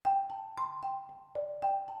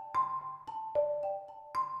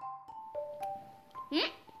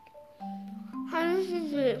Hi, this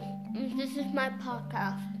is Izzy, and this is my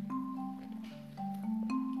podcast.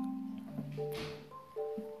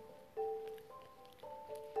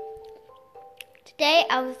 Today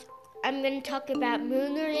I'm going to talk about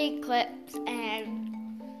Lunar Eclipse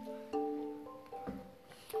and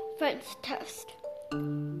French toast.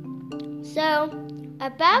 So,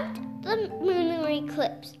 about the Lunar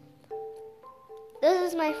Eclipse.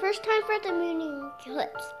 This is my first time for the Lunar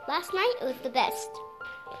Eclipse. Last night it was the best.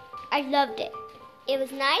 I loved it. It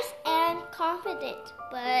was nice and confident,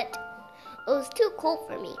 but it was too cold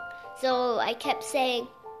for me. So I kept saying,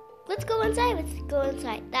 let's go inside.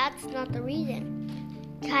 That's not the reason.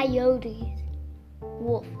 Coyotes.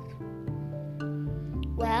 Wolves.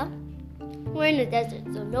 Well, we're in the desert,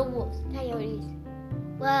 so no wolves. Coyotes.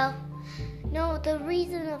 Well, no, the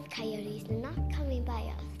reason of coyotes, they're not coming by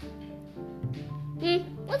us.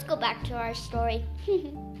 Let's go back to our story.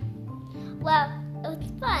 Well, it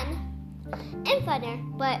was fun and funner,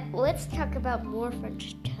 but let's talk about more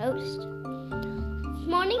French toast. This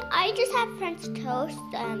morning, I just had French toast,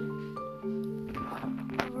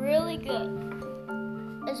 really good.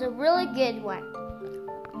 It's a really good one.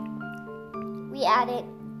 We added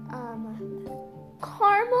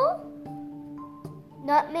caramel,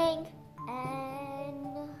 nutmeg,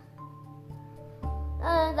 and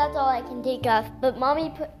that's all I can think of. But Mommy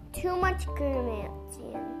put too much grits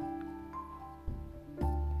in.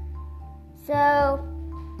 So,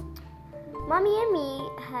 Mommy and me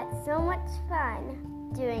had so much fun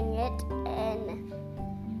doing it, and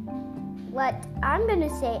what I'm going to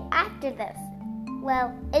say after this,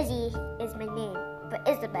 well, Izzy is my name, but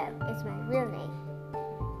Isabel is my real name.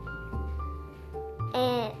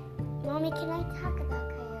 And, Mommy, can I talk about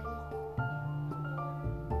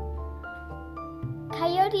coyotes?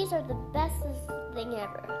 Coyotes are the bestest thing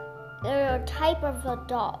ever. They're a type of a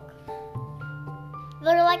dog.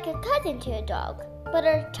 They're like a cousin to a dog, but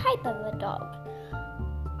are a type of a dog.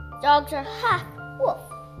 Dogs are half wolf.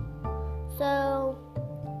 So,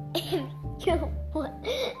 if you want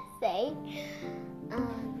to say,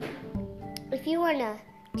 if you want to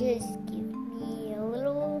just give me a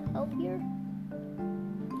little help here,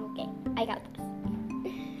 okay, I got this.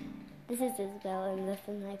 This is Isabel, and this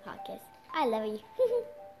is my podcast. I love you.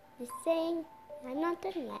 Just saying, I'm not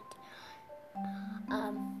done yet.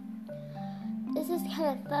 This is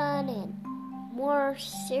kind of fun and more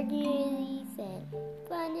serious and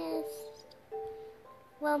funnest.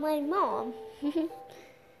 Well, my mom,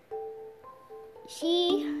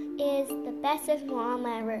 she is the bestest mom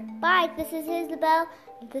ever. Bye, this is Isabel,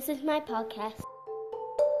 and this is my podcast.